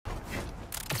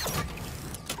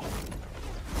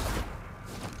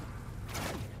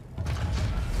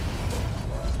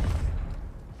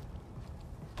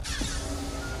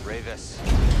Rayvis?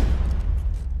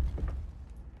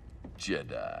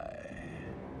 Jedi.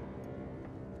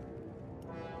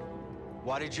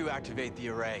 Why did you activate the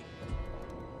array?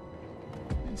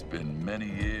 It's been many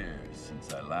years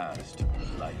since I last took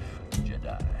the life of a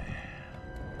Jedi.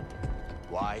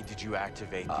 Why did you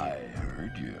activate the... I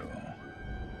heard you.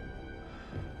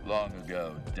 Long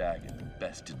ago, Dagon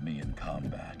bested me in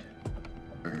combat.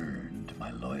 Earned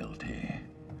my loyalty.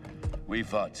 We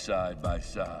fought side by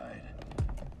side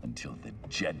until the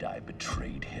Jedi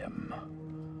betrayed him.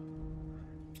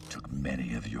 Took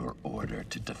many of your order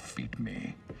to defeat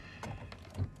me.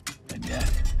 And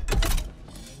yet,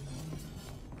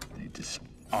 they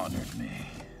dishonored me.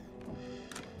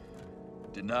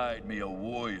 Denied me a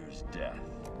warrior's death.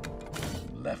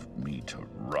 Left me to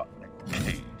rot in a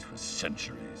cage for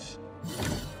centuries.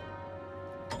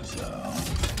 So,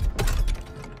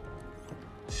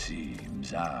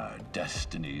 seems our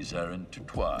destinies are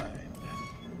intertwined.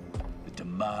 The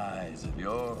demise of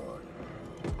your order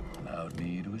allowed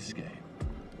me to escape.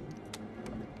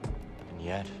 And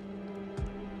yet,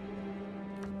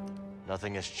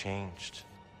 nothing has changed.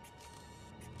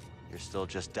 You're still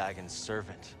just Dagon's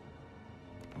servant.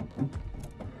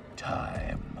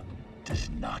 Time does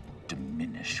not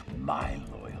diminish my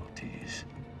loyalties.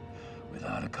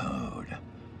 Without a code,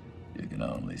 you can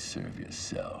only serve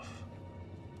yourself.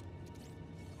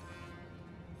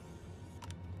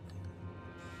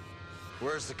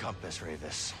 Where's the compass,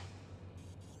 Rayvis?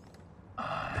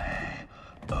 I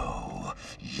owe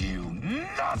you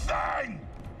nothing,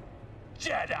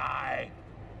 Jedi!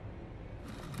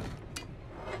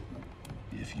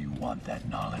 If you want that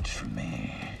knowledge from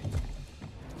me,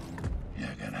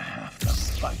 you're gonna have to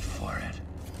fight for it.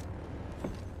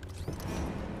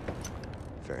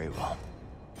 Very well.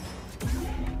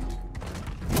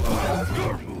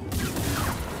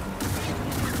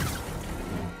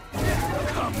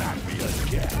 Come at me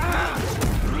again.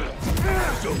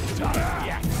 Don't die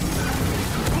yet.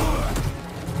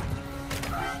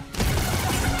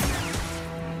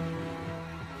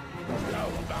 How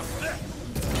about this?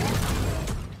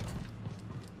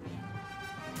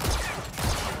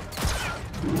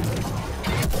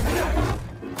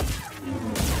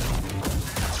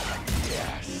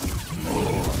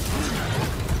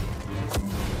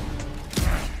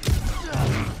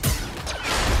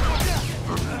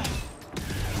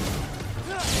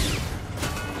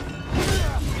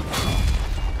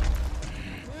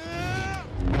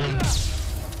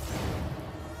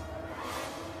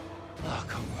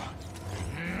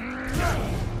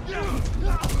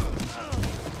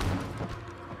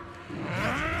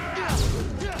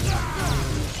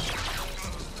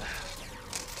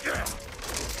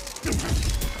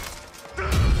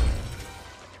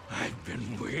 I've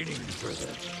been waiting for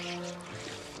this.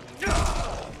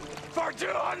 For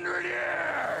 200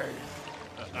 years!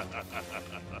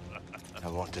 I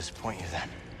won't disappoint you then.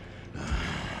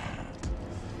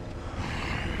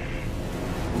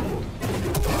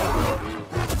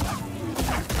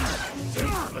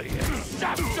 Simply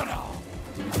exceptional!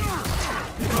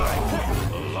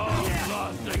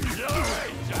 Long-lost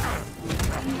exhilaration!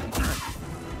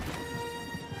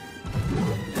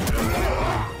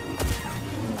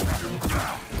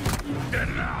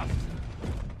 Enough!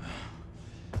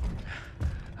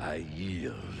 I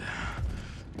yield.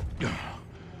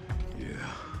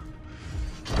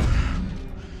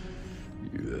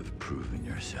 You have proven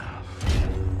yourself.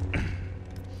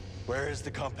 Where is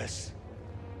the compass?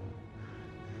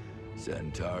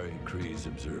 Centauri Kree's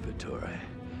observatory,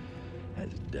 as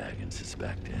Dagon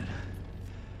suspected.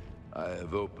 I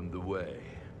have opened the way.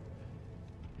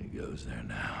 He goes there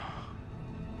now.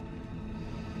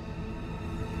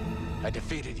 I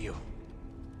defeated you.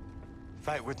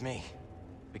 Fight with me.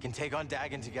 We can take on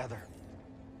Dagon together.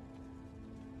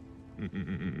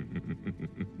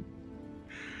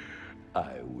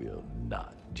 I will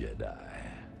not, Jedi.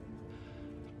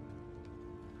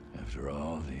 After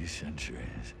all these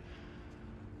centuries,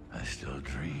 I still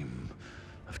dream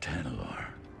of Tanalorr.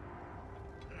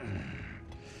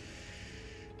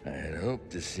 I had hoped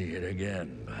to see it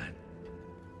again, but...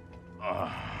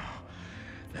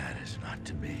 that is not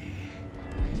to be.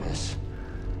 This?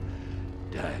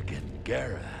 Dagon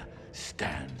Gera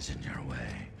stands in your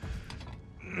way.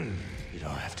 You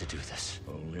don't have to do this.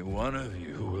 Only one of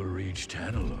you will reach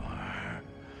Tanalorr.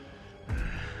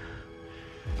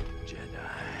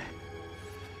 Jedi,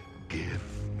 give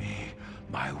me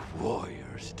my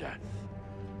warrior's death.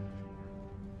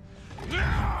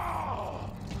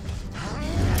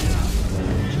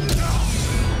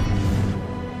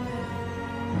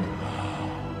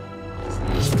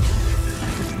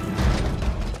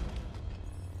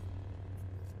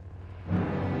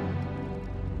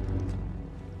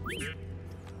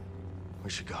 We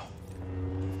should go.